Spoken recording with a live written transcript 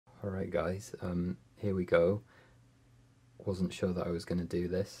Alright guys, here we go. Wasn't sure that I was going to do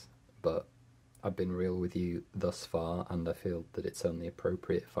this, but I've been real with you thus far, and I feel that it's only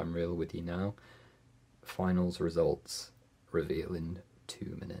appropriate if I'm real with you now. Finals results reveal in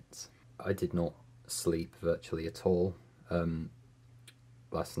 2 minutes. I did not sleep virtually at all.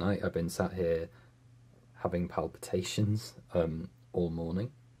 Last night I've been sat here having palpitations all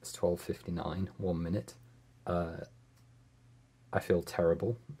morning. It's 12:59, 1 minute. I feel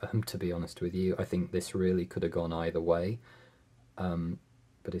terrible, to be honest with you. I think this really could have gone either way.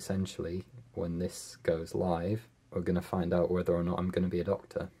 But essentially, when this goes live, we're going to find out whether or not I'm going to be a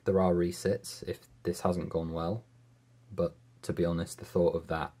doctor. There are resits if this hasn't gone well, but to be honest, the thought of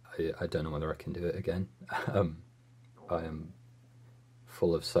that, I don't know whether I can do it again. I am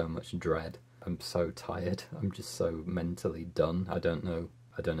full of so much dread. I'm so tired. I'm just so mentally done. I don't know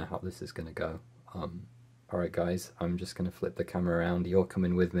how this is going to go. Alright guys, I'm just going to flip the camera around. You're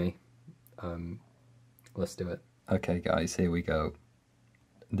coming with me. Let's do it. Okay guys, here we go.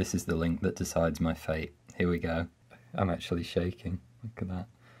 This is the link that decides my fate. Here we go. I'm actually shaking. Look at that.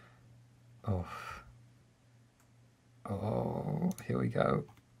 Oh. Oh, here we go.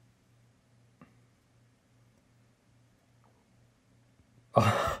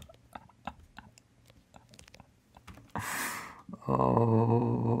 Oh.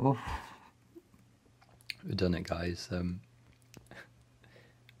 Oh. We've done it, guys.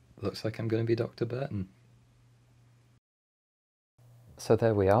 Looks like I'm going to be Dr. Burton. So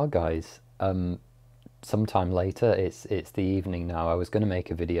there we are, guys. Sometime later, it's the evening now. I was going to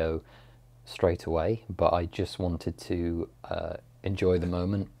make a video straight away, but I just wanted to enjoy the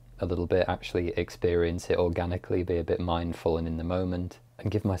moment a little bit, actually experience it organically, be a bit mindful and in the moment,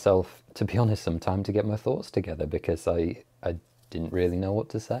 and give myself, to be honest, some time to get my thoughts together, because I didn't really know what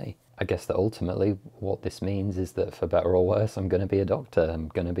to say. I guess that ultimately what this means is that, for better or worse, I'm going to be a doctor. I'm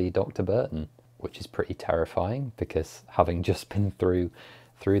going to be Dr. Burton, which is pretty terrifying, because having just been through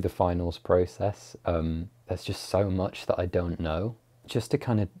the finals process, there's just so much that I don't know. Just to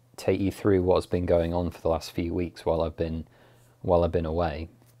kind of take you through what's been going on for the last few weeks while I've been away.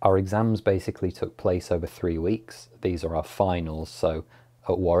 Our exams basically took place over 3 weeks. These are our finals. So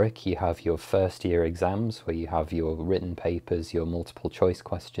at Warwick, you have your first year exams, where you have your written papers, your multiple choice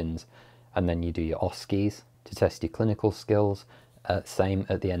questions, and then you do your OSCEs to test your clinical skills. Same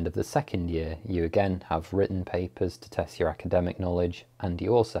at the end of the second year, you again have written papers to test your academic knowledge, and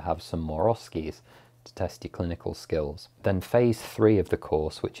you also have some more OSCEs to test your clinical skills. Then phase 3 of the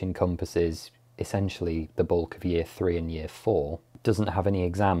course, which encompasses essentially the bulk of year 3 and year 4, doesn't have any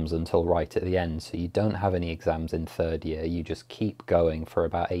exams until right at the end, so you don't have any exams in third year. You just keep going for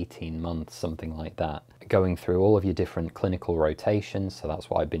about 18 months, something like that, going through all of your different clinical rotations. So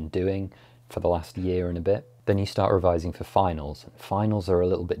that's what I've been doing for the last year and a bit. Then you start revising for finals. Finals are a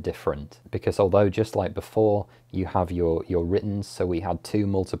little bit different, because although just like before, you have your written, so we had 2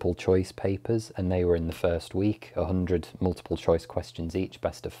 multiple choice papers, and they were in the first week, 100 multiple choice questions each,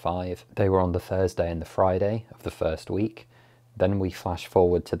 best of 5. They were on the Thursday and the Friday of the first week. Then we flash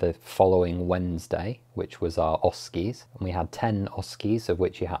forward to the following Wednesday, which was our OSCEs, and we had 10 OSCEs, of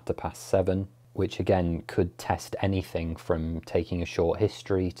which you had to pass 7, which again could test anything from taking a short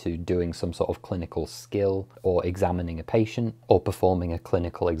history to doing some sort of clinical skill, or examining a patient, or performing a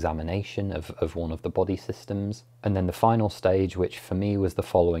clinical examination of one of the body systems. And then the final stage, which for me was the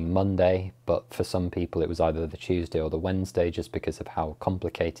following Monday, but for some people it was either the Tuesday or the Wednesday, just because of how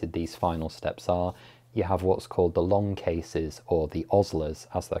complicated these final steps are. You have what's called the long cases, or the OSLAs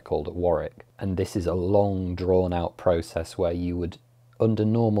as they're called at Warwick. And this is a long drawn out process where you would, under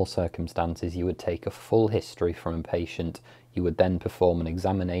normal circumstances, you would take a full history from a patient. You would then perform an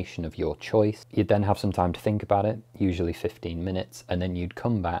examination of your choice. You'd then have some time to think about it, usually 15 minutes, and then you'd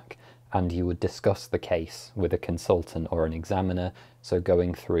come back and you would discuss the case with a consultant or an examiner. So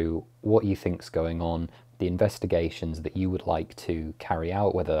going through what you think's going on, the investigations that you would like to carry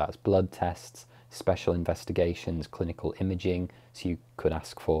out, whether that's blood tests, special investigations, clinical imaging. So you could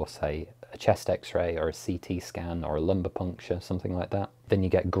ask for, say, a chest x-ray or a CT scan or a lumbar puncture, something like that. Then you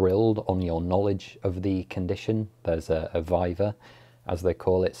get grilled on your knowledge of the condition. There's a viva, as they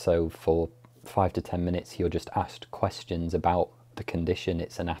call it. So for 5 to 10 minutes, you're just asked questions about the condition,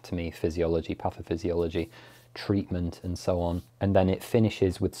 its anatomy, physiology, pathophysiology, treatment, and so on. And then it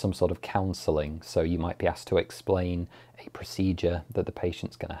finishes with some sort of counselling. So you might be asked to explain a procedure that the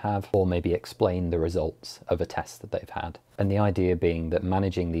patient's going to have, or maybe explain the results of a test that they've had. And the idea being that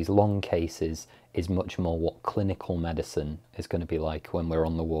managing these long cases is much more what clinical medicine is going to be like when we're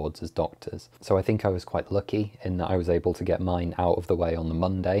on the wards as doctors. So I think I was quite lucky in that I was able to get mine out of the way on the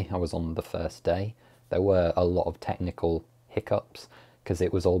Monday. I was on the first day. There were a lot of technical hiccups, because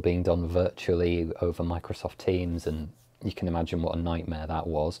it was all being done virtually over Microsoft Teams, and you can imagine what a nightmare that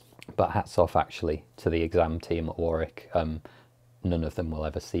was. But hats off actually to the exam team at Warwick. None of them will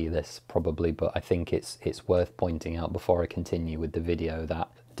ever see this probably, but I think it's worth pointing out before I continue with the video that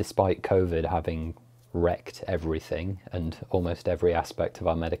despite COVID having wrecked everything and almost every aspect of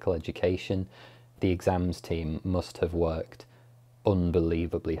our medical education, the exams team must have worked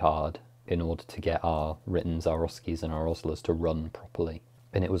unbelievably hard in order to get our writtens, our OSCEs and our OSLAs to run properly.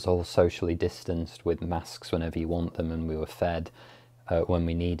 And it was all socially distanced with masks whenever you want them, and we were fed when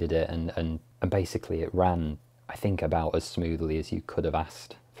we needed it, and basically it ran, I think, about as smoothly as you could have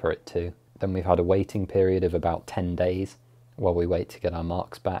asked for it to. Then we've had a waiting period of about 10 days while we wait to get our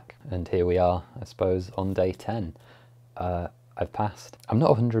marks back, and here we are, I suppose, on day 10. I've passed. I'm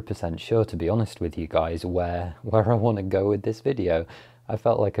not 100% sure, to be honest with you guys, where I want to go with this video. I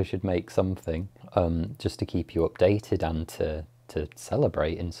felt like I should make something just to keep you updated and to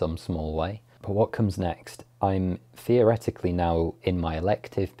celebrate in some small way. But what comes next? I'm theoretically now in my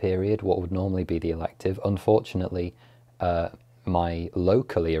elective period, what would normally be the elective. Unfortunately, my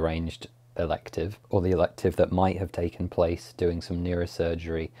locally arranged elective, or the elective that might have taken place doing some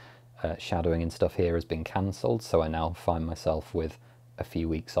neurosurgery, shadowing and stuff here, has been cancelled, so I now find myself with a few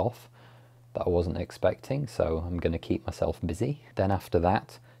weeks off that I wasn't expecting, so I'm going to keep myself busy. Then after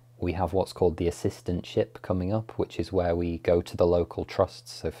that, we have what's called the assistantship coming up, which is where we go to the local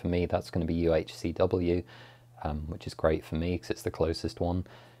trusts. So for me, that's going to be UKCAT, which is great for me because it's the closest one,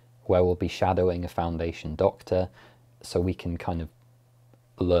 where we'll be shadowing a foundation doctor, so we can kind of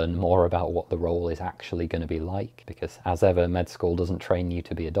learn more about what the role is actually going to be like, because as ever, med school doesn't train you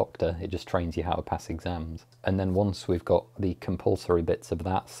to be a doctor, it just trains you how to pass exams. And then once we've got the compulsory bits of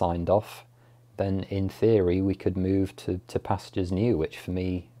that signed off, then in theory we could move to pastures new, which for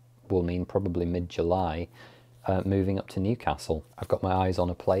me will mean probably mid-July, moving up to Newcastle. I've got my eyes on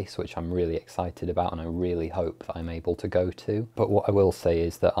a place which I'm really excited about, and I really hope that I'm able to go to. But what I will say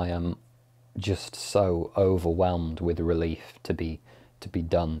is that I am just so overwhelmed with relief to be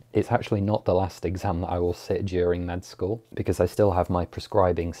done. It's actually not the last exam that I will sit during med school, because I still have my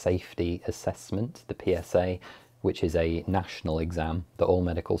prescribing safety assessment, the PSA, which is a national exam that all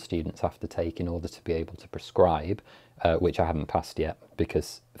medical students have to take in order to be able to prescribe, which I haven't passed yet,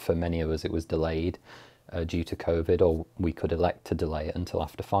 because for many of us it was delayed due to COVID, or we could elect to delay it until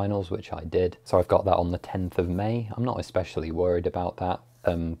after finals, which I did. So I've got that on the 10th of May. I'm not especially worried about that.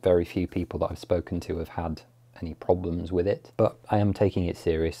 Very few people that I've spoken to have had any problems with it, but I am taking it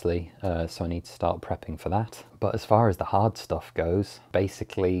seriously, so I need to start prepping for that. But as far as the hard stuff goes,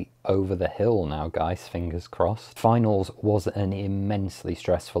 basically over the hill now, guys, fingers crossed. Finals was an immensely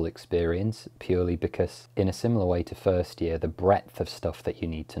stressful experience, purely because in a similar way to first year, the breadth of stuff that you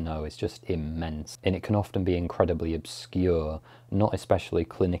need to know is just immense, and it can often be incredibly obscure, not especially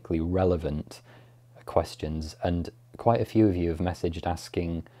clinically relevant questions. And quite a few of you have messaged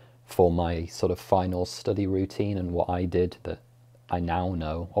asking for my sort of final study routine, and what I did that I now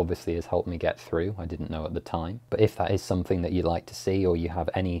know obviously has helped me get through. I didn't know at the time. But if that is something that you'd like to see, or you have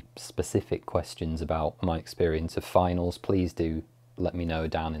any specific questions about my experience of finals, please do let me know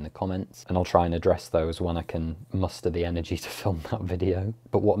down in the comments, and I'll try and address those when I can muster the energy to film that video.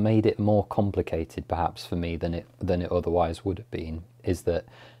 But what made it more complicated perhaps for me than it otherwise would have been is that,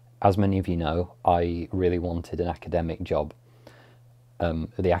 as many of you know, I really wanted an academic job.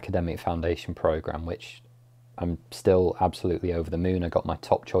 The academic foundation program, which I'm still absolutely over the moon. I got my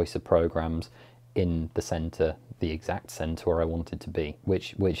top choice of programs in the centre, the exact centre where I wanted to be,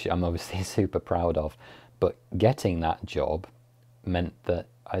 which I'm obviously super proud of. But getting that job meant that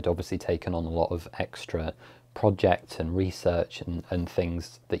I'd obviously taken on a lot of extra projects and research and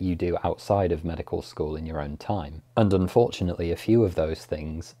things that you do outside of medical school in your own time. And unfortunately, a few of those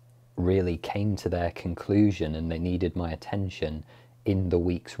things really came to their conclusion, and they needed my attention in the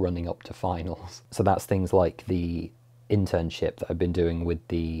weeks running up to finals. So that's things like the internship that I've been doing with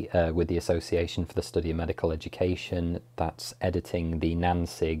the Association for the Study of Medical Education. That's editing the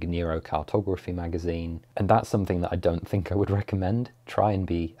NANSIG Neurocartography magazine, and that's something that I don't think I would recommend. Try and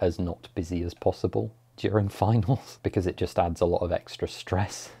be as not busy as possible during finals, because it just adds a lot of extra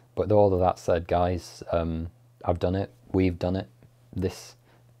stress. But with all of that said, guys, I've done it, we've done it. This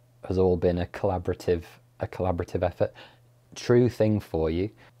has all been a collaborative effort. True thing for you,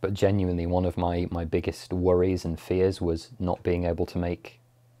 but genuinely one of my biggest worries and fears was not being able to make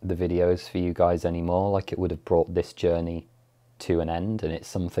the videos for you guys anymore. Like, it would have brought this journey to an end, and it's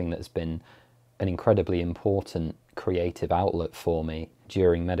something that's been an incredibly important creative outlet for me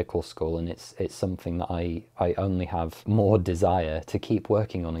during medical school, and it's something that I only have more desire to keep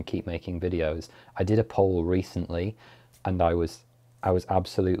working on and keep making videos. I did a poll recently, and I was I was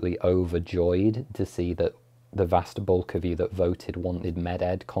absolutely overjoyed to see that the vast bulk of you that voted wanted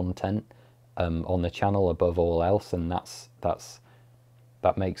med-ed content on the channel above all else, and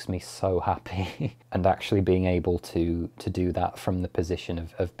that makes me so happy. And actually being able to do that from the position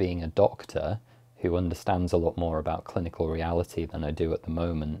of being a doctor who understands a lot more about clinical reality than I do at the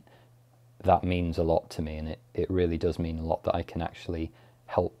moment, that means a lot to me, and it really does mean a lot that I can actually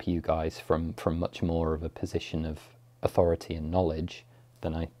help you guys from much more of a position of authority and knowledge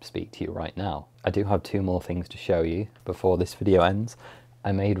than I speak to you right now. I do have two more things to show you before this video ends.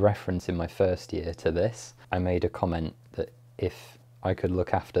 I made reference in my first year to this. I made a comment that if I could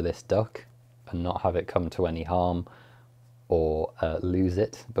look after this duck and not have it come to any harm or lose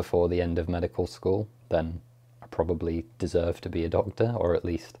it before the end of medical school, then I probably deserve to be a doctor, or at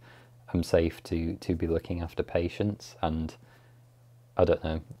least I'm safe to be looking after patients. And I don't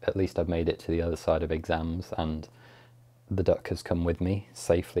know, at least I've made it to the other side of exams, and the duck has come with me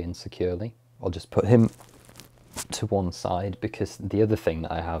safely and securely. I'll just put him to one side, because the other thing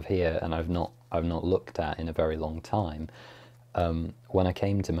that I have here, and I've not looked at in a very long time, when I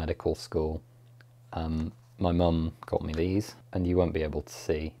came to medical school, my mum got me these, and you won't be able to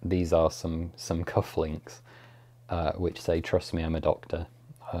see. These are some cufflinks which say "Trust me, I'm a doctor"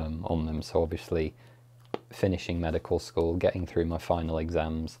 on them. So obviously finishing medical school, getting through my final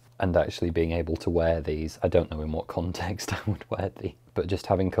exams, and actually being able to wear these. I don't know in what context I would wear these, but just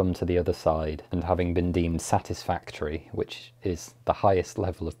having come to the other side and having been deemed satisfactory, which is the highest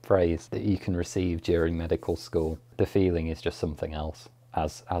level of praise that you can receive during medical school, the feeling is just something else,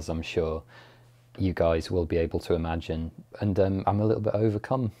 as I'm sure you guys will be able to imagine. And I'm a little bit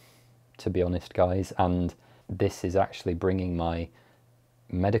overcome, to be honest, guys, and this is actually bringing my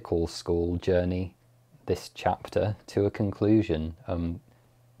medical school journey, this chapter, to a conclusion.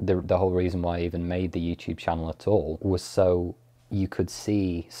 The whole reason why I even made the YouTube channel at all was so you could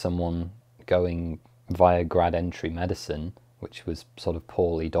see someone going via grad entry medicine, which was sort of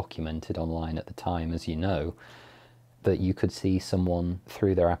poorly documented online at the time, as you know, that you could see someone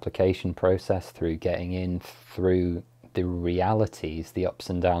through their application process, through getting in, through the realities, the ups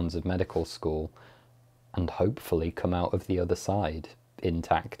and downs of medical school, and hopefully come out of the other side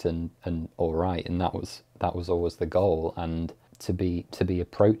intact and all right. And that was always the goal. And to be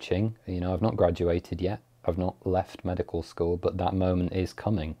approaching, you know, I've not graduated yet, I've not left medical school, but that moment is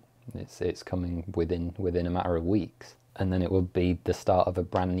coming. It's coming within a matter of weeks, and then it will be the start of a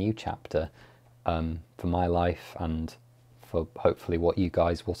brand new chapter for my life, and for hopefully what you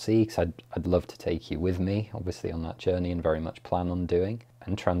guys will see, because I'd love to take you with me, obviously, on that journey, and very much plan on doing,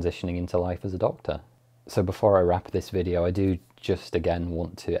 and transitioning into life as a doctor. So before I wrap this video, I do just again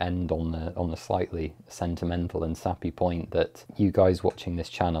want to end on the slightly sentimental and sappy point that you guys watching this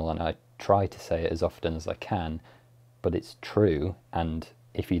channel, and I try to say it as often as I can, but it's true, and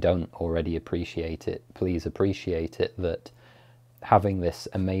if you don't already appreciate it, please appreciate it, that having this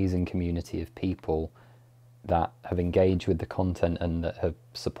amazing community of people that have engaged with the content and that have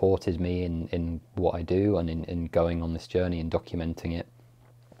supported me in what I do and in going on this journey and documenting it,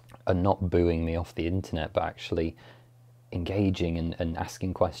 and not booing me off the internet, but actually engaging and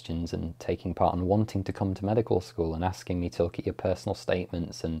asking questions and taking part and wanting to come to medical school and asking me to look at your personal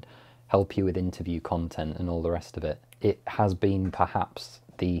statements and help you with interview content and all the rest of it. It has been perhaps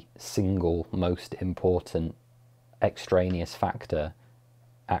the single most important extraneous factor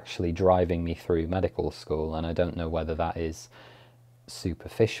actually driving me through medical school, and I don't know whether that is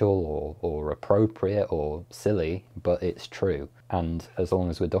superficial or appropriate or silly, but it's true. And as long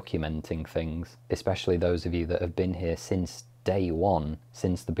as we're documenting things, especially those of you that have been here since day one,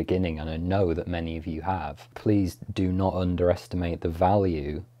 since the beginning, and I know that many of you have, please do not underestimate the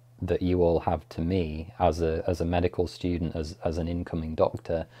value that you all have to me as a medical student, as an incoming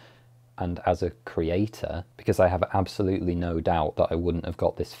doctor, and as a creator, because I have absolutely no doubt that I wouldn't have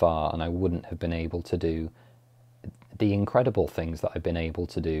got this far, and I wouldn't have been able to do the incredible things that I've been able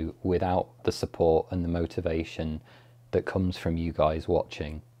to do without the support and the motivation that comes from you guys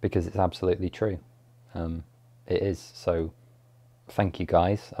watching, because it's absolutely true. It is. So thank you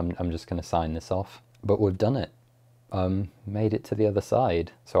guys. I'm just going to sign this off, but we've done it. Made it to the other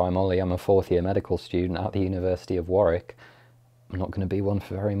side. So I'm Ollie, I'm a fourth year medical student at the University of Warwick. I'm not going to be one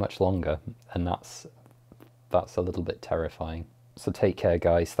for very much longer, and that's a little bit terrifying. So take care,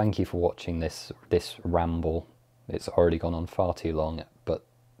 guys. Thank you for watching this ramble. It's already gone on far too long, but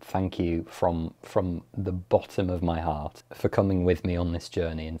thank you from the bottom of my heart for coming with me on this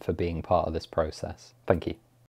journey and for being part of this process. Thank you.